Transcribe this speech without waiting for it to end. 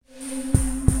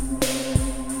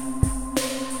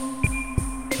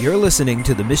You're listening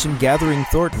to the Mission Gathering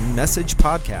Thornton Message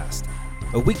Podcast,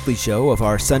 a weekly show of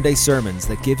our Sunday sermons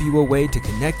that give you a way to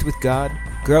connect with God,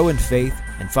 grow in faith,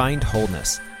 and find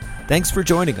wholeness. Thanks for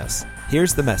joining us.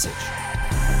 Here's the message.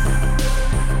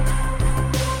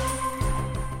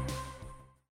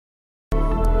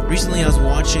 Recently I was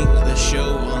watching the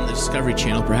show on the Discovery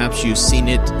Channel, perhaps you've seen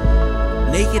it,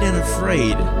 Naked and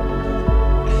Afraid.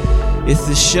 It's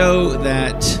the show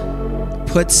that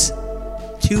puts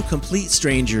two complete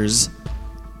strangers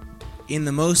in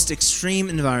the most extreme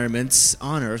environments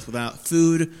on earth without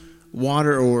food,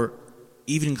 water, or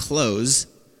even clothes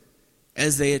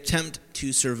as they attempt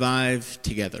to survive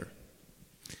together.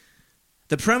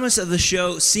 The premise of the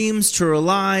show seems to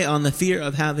rely on the fear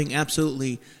of having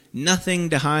absolutely nothing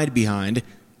to hide behind,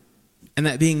 and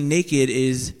that being naked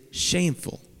is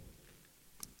shameful.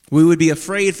 We would be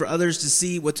afraid for others to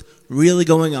see what's really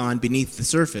going on beneath the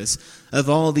surface of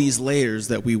all these layers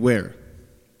that we wear.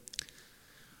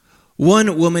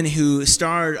 One woman who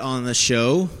starred on the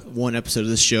show, one episode of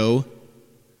the show,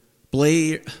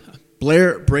 Blair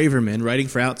Braverman, writing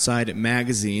for Outside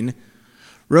Magazine,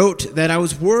 wrote that I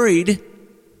was worried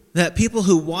that people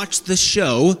who watched the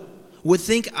show would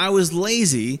think I was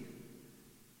lazy.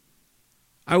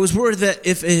 I was worried that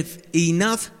if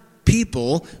enough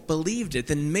people believed it,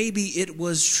 then maybe it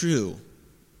was true.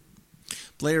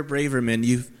 Blair Braverman,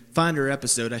 you find her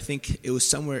episode, I think it was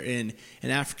somewhere in an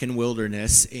African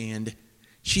wilderness, and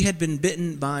she had been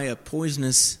bitten by a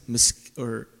poisonous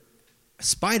a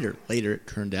spider, later it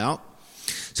turned out.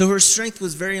 So her strength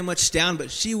was very much down, but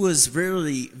she was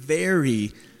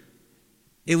it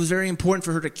was very important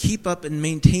for her to keep up and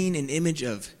maintain an image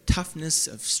of toughness,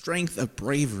 of strength, of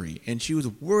bravery. And she was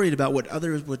worried about what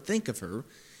others would think of her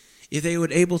if they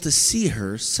were able to see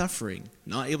her suffering,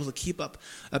 not able to keep up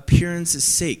appearance's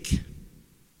sake.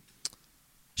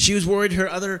 She was worried her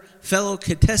other fellow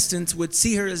contestants would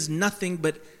see her as nothing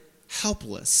but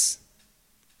helpless.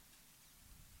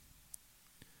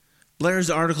 Blair's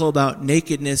article about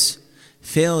nakedness,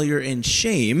 failure, and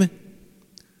shame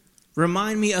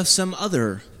remind me of some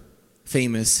other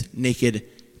famous naked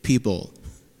people.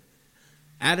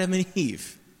 Adam and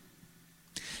Eve.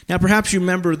 Now, perhaps you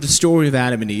remember the story of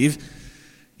Adam and Eve.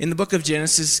 In the book of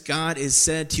Genesis, God is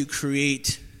said to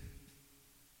create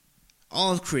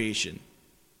all of creation.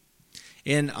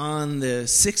 And on the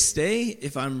sixth day,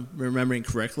 if I'm remembering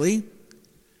correctly,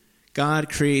 God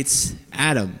creates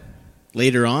Adam.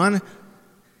 Later on,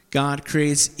 God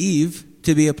creates Eve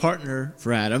to be a partner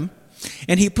for Adam.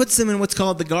 And he puts them in what's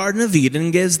called the Garden of Eden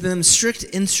and gives them strict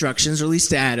instructions, or at least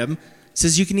to Adam.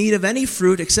 Says you can eat of any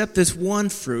fruit except this one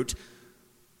fruit,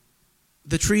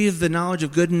 the tree of the knowledge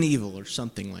of good and evil, or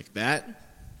something like that.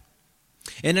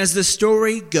 And as the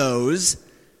story goes,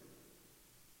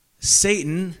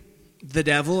 Satan, the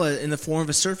devil, in the form of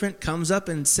a serpent, comes up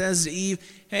and says to Eve,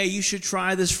 hey, you should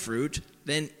try this fruit.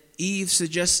 Then Eve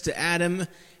suggests to Adam,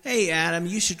 hey, Adam,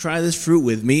 you should try this fruit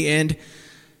with me. And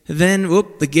then,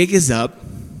 the gig is up.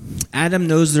 Adam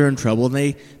knows they're in trouble,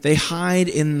 and they hide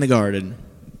in the garden.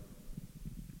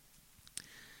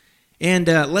 And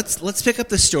let's pick up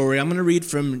the story. I'm going to read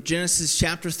from Genesis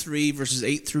chapter 3, verses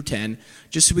 8 through 10,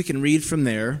 just so we can read from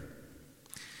there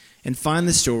and find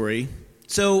the story.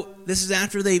 So this is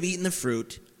after they've eaten the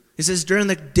fruit. It says, during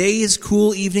the day's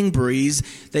cool evening breeze,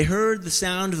 they heard the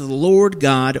sound of the Lord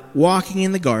God walking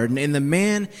in the garden, and the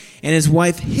man and his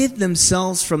wife hid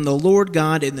themselves from the Lord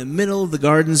God in the middle of the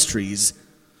garden's trees.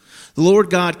 The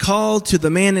Lord God called to the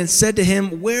man and said to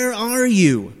him, where are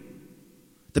you?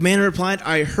 The man replied,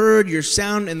 I heard your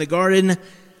sound in the garden.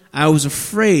 I was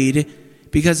afraid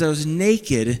because I was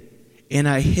naked and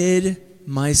I hid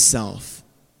myself.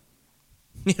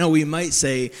 You know, we might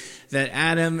say that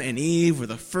Adam and Eve were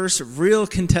the first real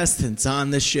contestants on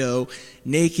the show,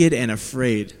 Naked and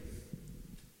Afraid.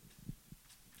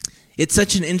 It's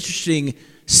such an interesting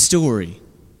story.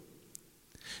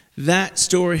 That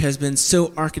story has been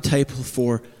so archetypal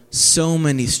for so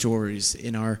many stories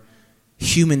in our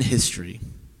human history.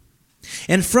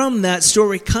 And from that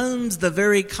story comes the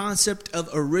very concept of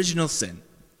original sin.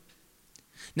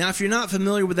 Now, if you're not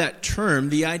familiar with that term,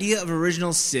 the idea of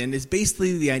original sin is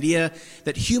basically the idea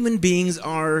that human beings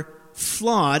are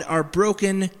flawed, are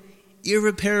broken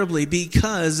irreparably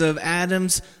because of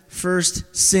Adam's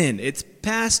first sin. It's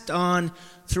passed on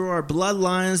through our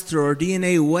bloodlines, through our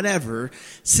DNA, whatever,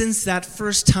 since that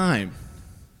first time.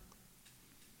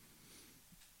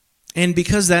 And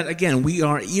because that, again, we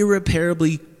are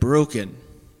irreparably broken,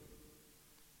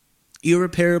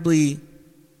 irreparably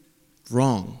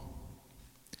wrong.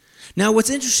 Now, what's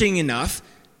interesting enough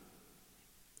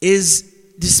is,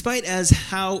 despite as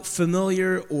how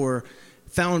familiar or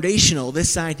foundational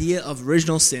this idea of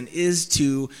original sin is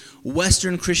to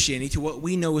Western Christianity, to what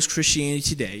we know as Christianity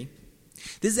today,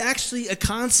 this is actually a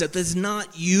concept that's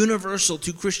not universal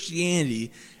to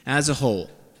Christianity as a whole.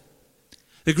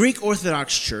 The Greek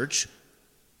Orthodox Church,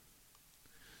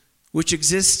 which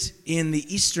exists in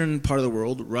the eastern part of the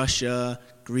world, Russia,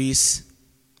 Greece,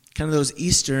 kind of those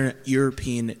Eastern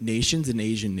European nations and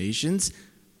Asian nations,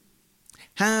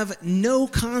 have no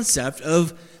concept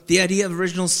of the idea of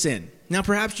original sin. Now,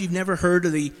 perhaps you've never heard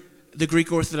of the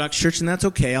Greek Orthodox Church, and that's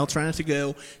okay. I'll try not to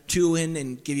go too in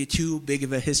and give you too big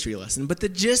of a history lesson. But the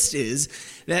gist is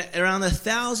that around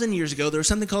 1,000 years ago, there was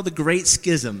something called the Great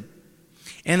Schism.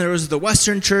 And there was the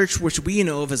Western Church, which we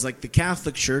know of as like the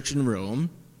Catholic Church in Rome.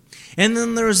 And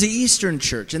then there was the Eastern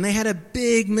Church, and they had a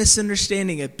big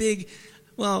misunderstanding,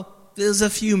 there's a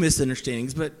few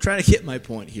misunderstandings, but try to get my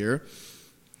point here.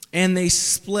 And they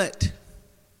split.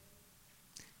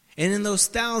 And in those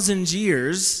 1,000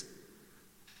 years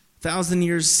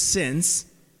since,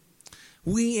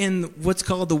 we in what's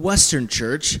called the Western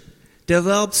Church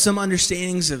developed some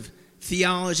understandings of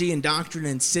theology and doctrine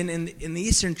and sin, and in the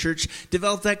Eastern Church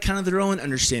developed that kind of their own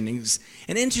understandings.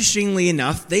 And interestingly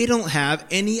enough, they don't have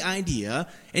any idea,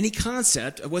 any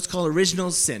concept of what's called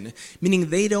original sin, meaning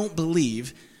they don't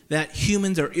believe that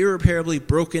humans are irreparably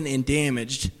broken and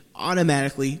damaged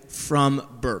automatically from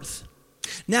birth.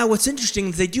 Now, what's interesting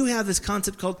is they do have this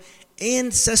concept called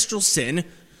ancestral sin,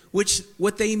 which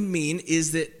what they mean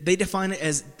is that they define it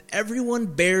as everyone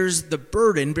bears the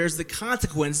burden, bears the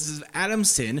consequences of Adam's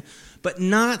sin, but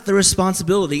not the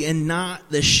responsibility and not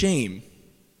the shame.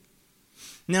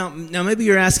 Now maybe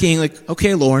you're asking, like,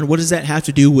 okay, Lauren, what does that have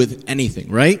to do with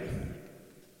anything, right?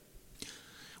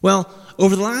 Well,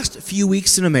 over the last few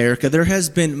weeks in America, there has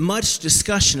been much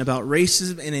discussion about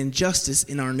racism and injustice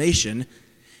in our nation,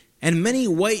 and many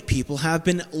white people have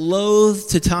been loath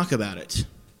to talk about it.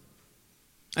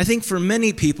 I think for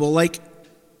many white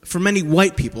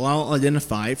people, I'll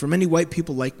identify, for many white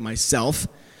people like myself,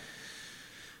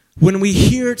 when we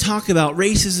hear talk about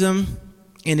racism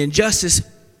and injustice,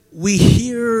 we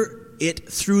hear it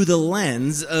through the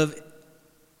lens of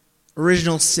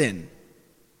original sin.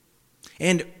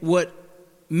 And what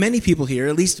many people hear,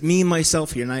 at least me and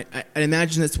myself here, and I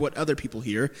imagine that's what other people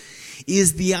hear,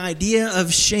 is the idea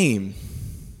of shame.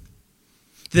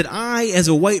 That I, as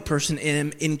a white person,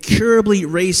 am incurably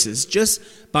racist. Just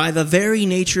by the very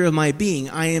nature of my being,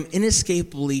 I am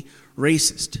inescapably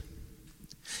racist.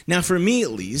 Now, for me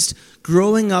at least,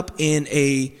 growing up in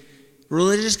a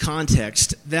religious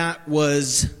context that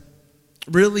was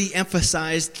really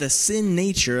emphasized the sin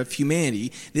nature of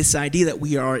humanity, this idea that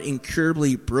we are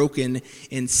incurably broken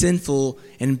and sinful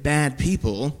and bad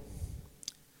people,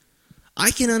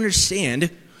 I can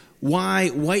understand why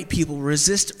white people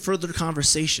resist further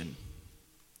conversation.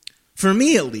 For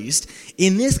me, at least,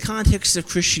 in this context of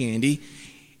Christianity,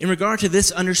 in regard to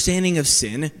this understanding of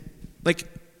sin,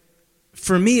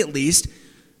 for me at least,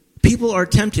 people are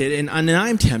tempted, and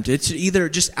I'm tempted, to either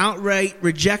just outright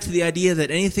reject the idea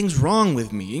that anything's wrong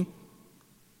with me,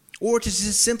 or to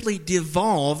just simply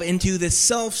devolve into this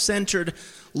self-centered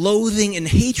loathing and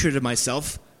hatred of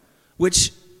myself,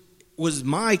 which was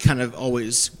my kind of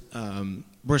always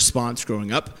response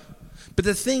growing up. But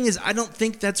the thing is, I don't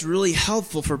think that's really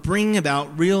helpful for bringing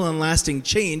about real and lasting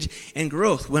change and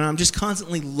growth when I'm just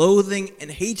constantly loathing and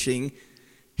hating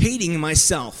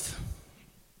myself.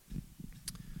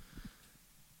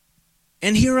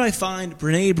 And here I find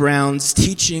Brené Brown's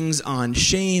teachings on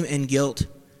shame and guilt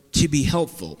to be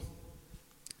helpful.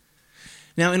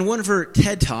 Now, in one of her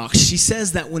TED Talks, she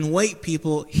says that when white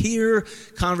people hear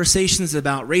conversations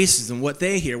about racism, what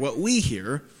they hear, what we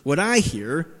hear, what I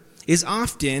hear, is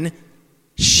often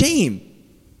shame.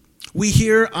 We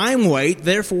hear, I'm white,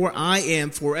 therefore I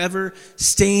am forever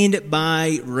stained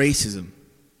by racism.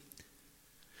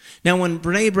 Now, when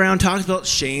Brené Brown talks about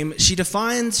shame, she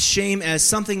defines shame as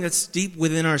something that's deep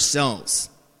within ourselves,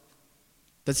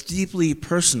 that's deeply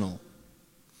personal.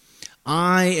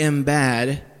 I am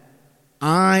bad.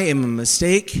 I am a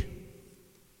mistake.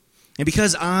 And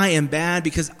because I am bad,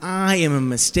 because I am a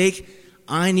mistake,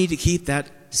 I need to keep that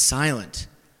silent.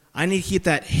 I need to keep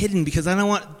that hidden because I don't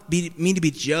want me to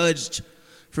be judged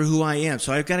for who I am.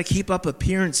 So I've got to keep up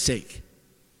appearance sake.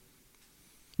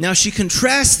 Now, she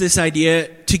contrasts this idea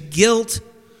to guilt,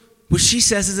 which she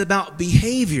says is about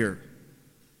behavior.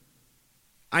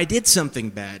 I did something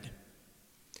bad.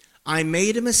 I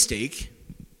made a mistake.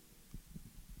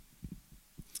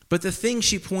 But the thing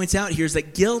she points out here is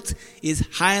that guilt is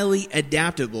highly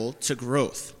adaptable to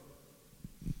growth.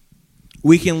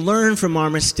 We can learn from our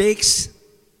mistakes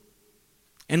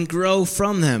and grow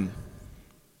from them.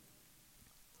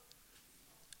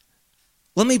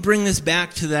 Let me bring this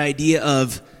back to the idea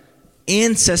of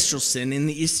ancestral sin in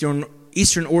the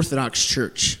Eastern Orthodox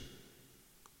Church.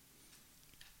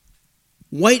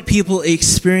 White people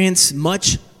experience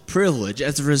much privilege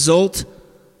as a result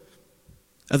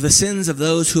of the sins of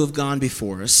those who have gone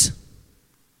before us.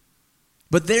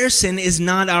 But their sin is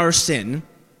not our sin.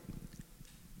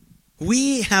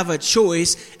 We have a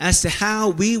choice as to how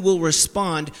we will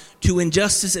respond to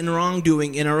injustice and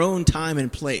wrongdoing in our own time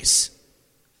and place.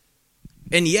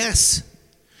 And yes,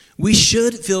 we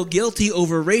should feel guilty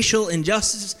over racial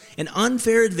injustice and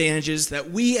unfair advantages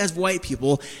that we as white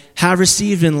people have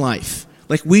received in life.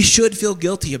 Like, we should feel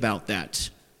guilty about that.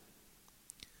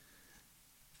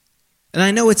 And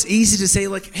I know it's easy to say,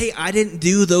 like, hey, I didn't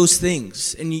do those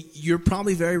things. And you're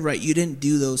probably very right. You didn't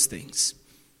do those things.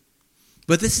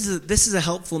 But this is a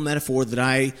helpful metaphor that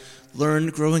I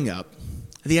learned growing up.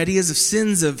 The ideas of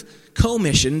sins of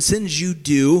commission, sins you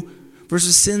do,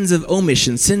 versus sins of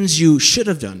omission, sins you should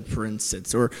have done, for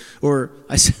instance. Or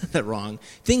I said that wrong.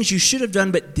 Things you should have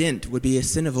done but didn't would be a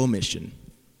sin of omission.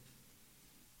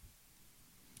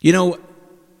 You know,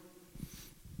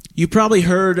 you probably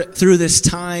heard through this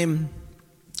time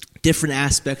different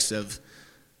aspects of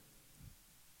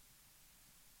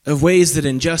ways that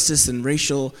injustice and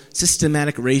racial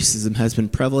systematic racism has been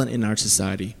prevalent in our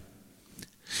society.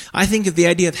 I think of the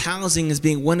idea of housing as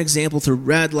being one example through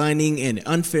redlining and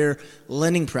unfair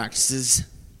lending practices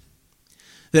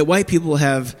that white people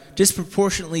have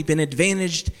disproportionately been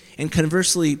advantaged, and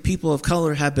conversely, people of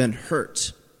color have been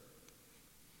hurt.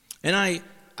 And I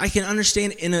can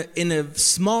understand in a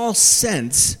small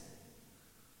sense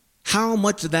how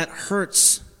much that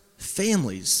hurts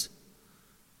families.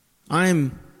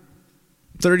 I'm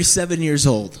 37 years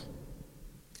old.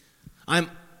 I'm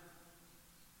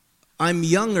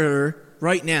younger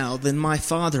right now than my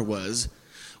father was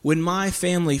when my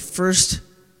family first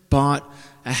bought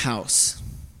a house.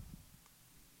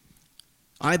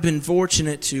 I've been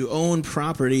fortunate to own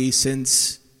property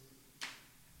since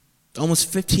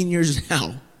almost 15 years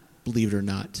now, believe it or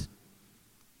not.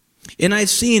 And I've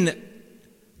seen,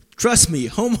 trust me,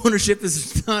 home ownership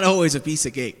is not always a piece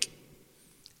of cake.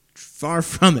 Far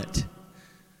from it.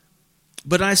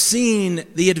 But I've seen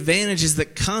the advantages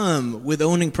that come with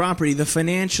owning property, the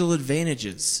financial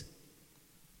advantages.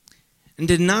 And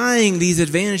denying these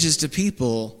advantages to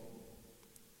people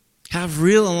have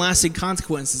real and lasting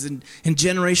consequences and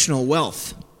generational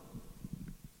wealth.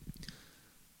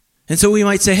 And so we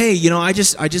might say, hey, you know, I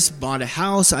just bought a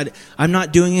house. I'm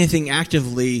not doing anything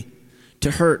actively to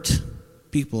hurt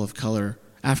people of color,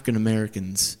 African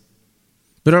Americans.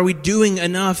 But are we doing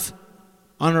enough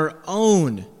on our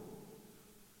own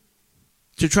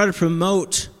to try to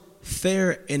promote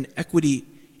fair and equity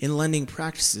in lending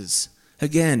practices?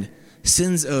 Again,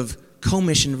 sins of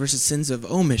commission versus sins of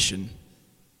omission.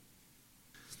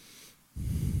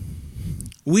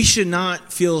 We should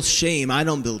not feel shame, I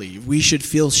don't believe. We should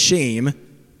feel shame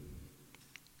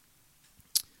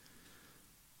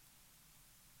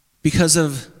because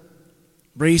of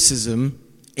racism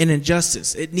and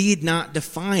injustice. It need not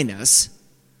define us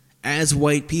as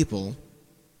white people,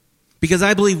 because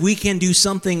I believe we can do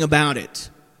something about it.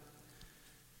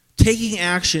 Taking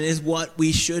action is what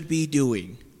we should be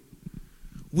doing.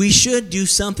 We should do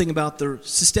something about the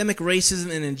systemic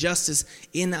racism and injustice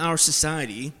in our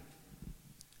society.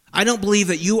 I don't believe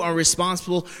that you are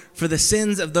responsible for the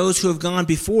sins of those who have gone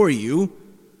before you,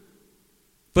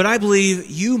 but I believe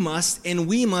you must, and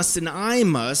we must, and I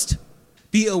must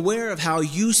be aware of how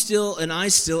you still, and I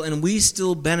still, and we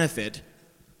still benefit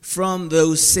from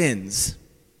those sins.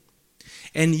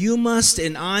 And you must,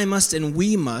 and I must, and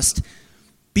we must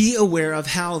be aware of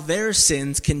how their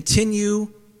sins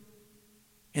continue,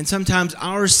 and sometimes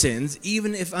our sins,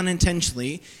 even if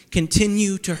unintentionally,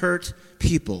 continue to hurt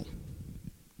people.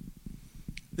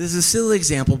 This is a silly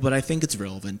example, but I think it's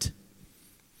relevant.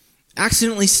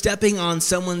 Accidentally stepping on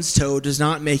someone's toe does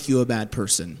not make you a bad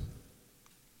person.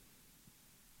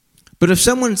 But if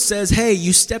someone says, hey,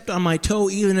 you stepped on my toe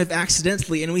even if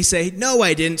accidentally, and we say, no,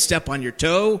 I didn't step on your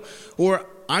toe, or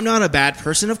I'm not a bad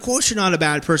person. Of course you're not a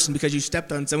bad person because you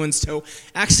stepped on someone's toe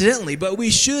accidentally. But we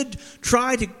should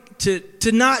try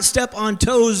to not step on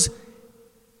toes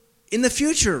in the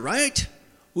future, right?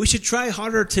 We should try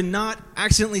harder to not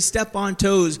accidentally step on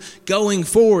toes going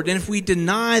forward. And if we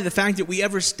deny the fact that we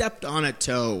ever stepped on a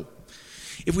toe,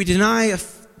 if we deny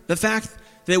the fact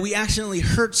that we accidentally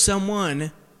hurt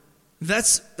someone,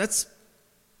 that's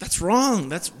wrong.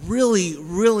 That's really,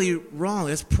 really wrong.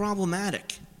 That's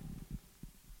problematic.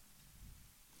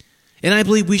 And I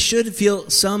believe we should feel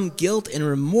some guilt and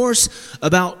remorse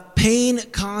about pain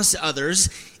caused to others,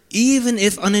 even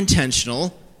if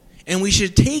unintentional, and we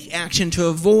should take action to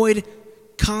avoid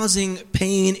causing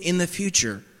pain in the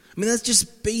future. I mean, that's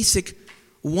just basic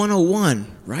 101,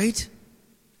 right?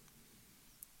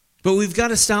 But we've got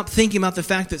to stop thinking about the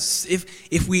fact that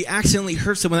if we accidentally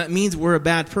hurt someone, that means we're a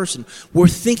bad person. We're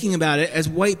thinking about it as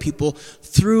white people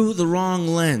through the wrong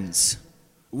lens.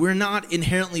 We're not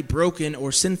inherently broken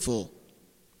or sinful.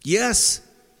 Yes,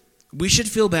 we should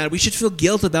feel bad. We should feel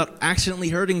guilt about accidentally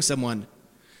hurting someone.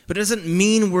 But it doesn't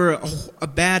mean we're a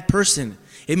bad person.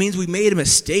 It means we made a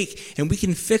mistake, and we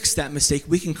can fix that mistake.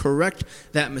 We can correct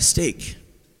that mistake.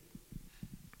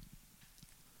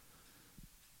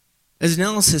 As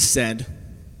Nellis has said,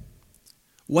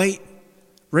 white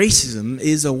racism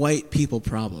is a white people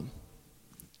problem.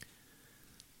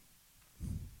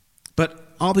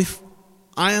 But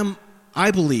I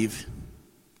believe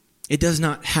it does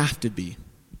not have to be.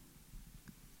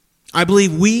 I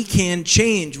believe we can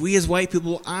change. We as white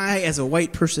people, I as a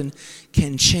white person,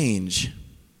 can change.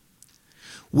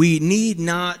 We need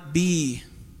not be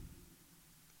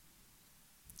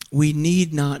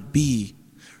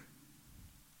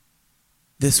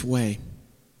this way.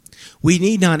 We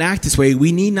need not act this way.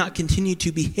 We need not continue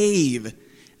to behave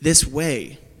this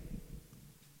way.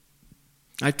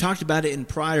 I've talked about it in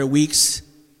prior weeks,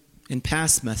 in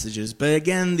past messages, but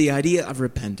again, the idea of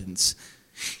repentance.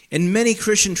 In many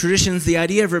Christian traditions, the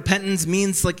idea of repentance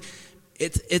means like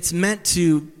it's meant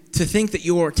to think that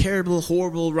you're a terrible,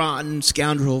 horrible, rotten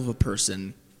scoundrel of a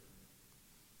person.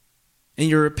 And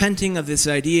you're repenting of this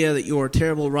idea that you're a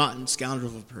terrible, rotten scoundrel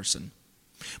of a person.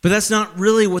 But that's not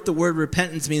really what the word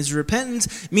repentance means.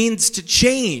 Repentance means to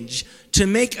change, to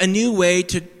make a new way,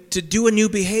 to do a new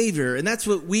behavior. And that's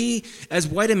what we as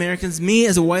white Americans, me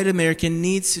as a white American,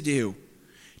 needs to do.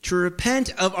 To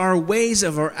repent of our ways,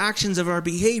 of our actions, of our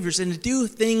behaviors, and to do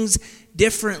things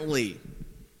differently.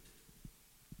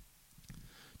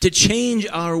 To change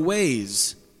our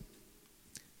ways.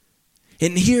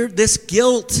 And here, this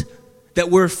guilt that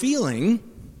we're feeling,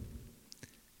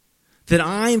 that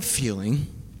I'm feeling,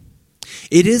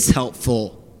 it is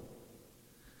helpful.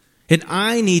 And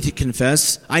I need to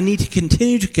confess. I need to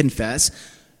continue to confess.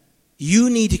 You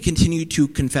need to continue to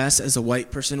confess as a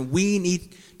white person. We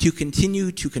need to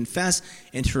continue to confess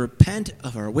and to repent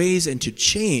of our ways and to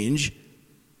change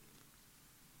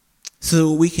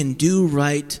so we can do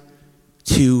right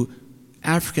to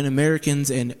African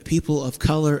Americans and people of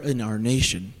color in our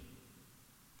nation.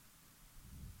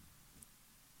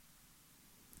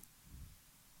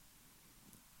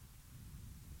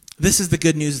 This is the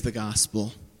good news of the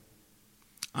gospel,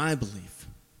 I believe.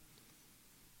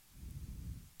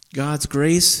 God's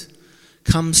grace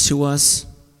comes to us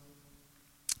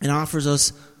and offers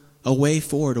us a way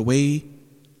forward, a way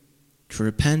to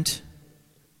repent,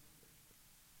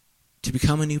 to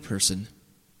become a new person,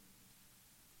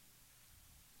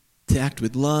 to act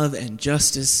with love and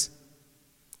justice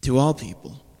to all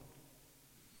people,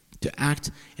 to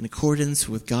act in accordance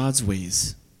with God's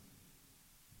ways.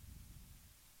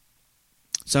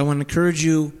 So I want to encourage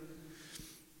you,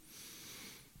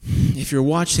 if you're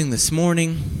watching this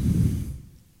morning,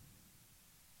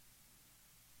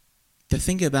 to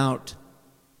think about,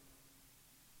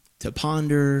 to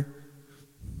ponder,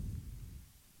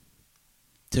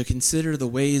 to consider the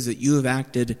ways that you have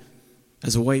acted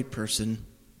as a white person.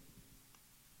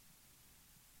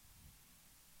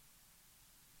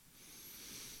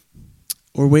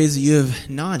 Or ways that you have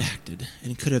not acted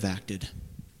and could have acted.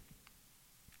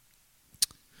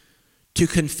 To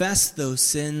confess those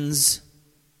sins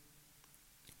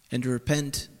and to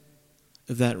repent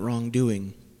of that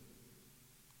wrongdoing.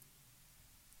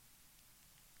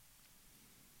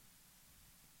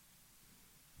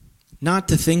 Not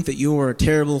to think that you are a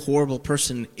terrible, horrible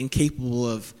person incapable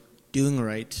of doing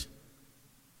right,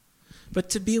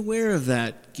 but to be aware of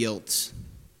that guilt.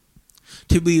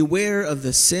 To be aware of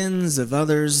the sins of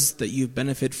others that you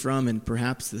benefit from, and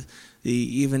perhaps the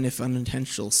even if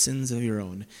unintentional sins of your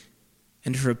own.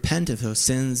 And to repent of those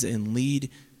sins and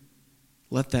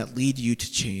let that lead you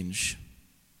to change.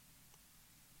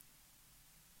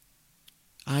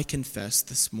 I confess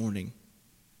this morning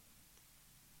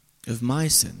of my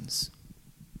sins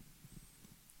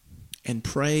and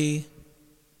pray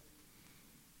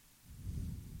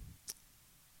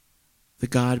that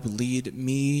God would lead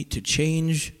me to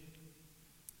change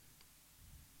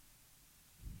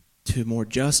to a more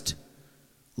just,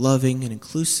 loving, and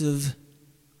inclusive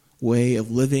way of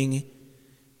living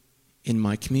in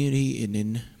my community and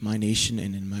in my nation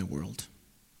and in my world.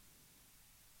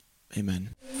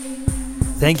 Amen.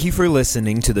 Thank you for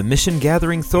listening to the Mission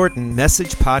Gathering Thornton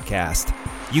Message Podcast.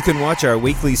 You can watch our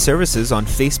weekly services on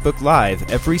Facebook Live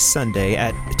every Sunday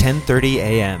at 10:30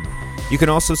 a.m. You can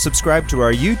also subscribe to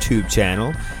our YouTube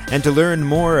channel, and to learn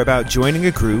more about joining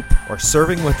a group or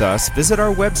serving with us, visit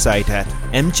our website at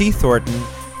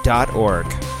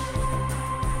mgthornton.org.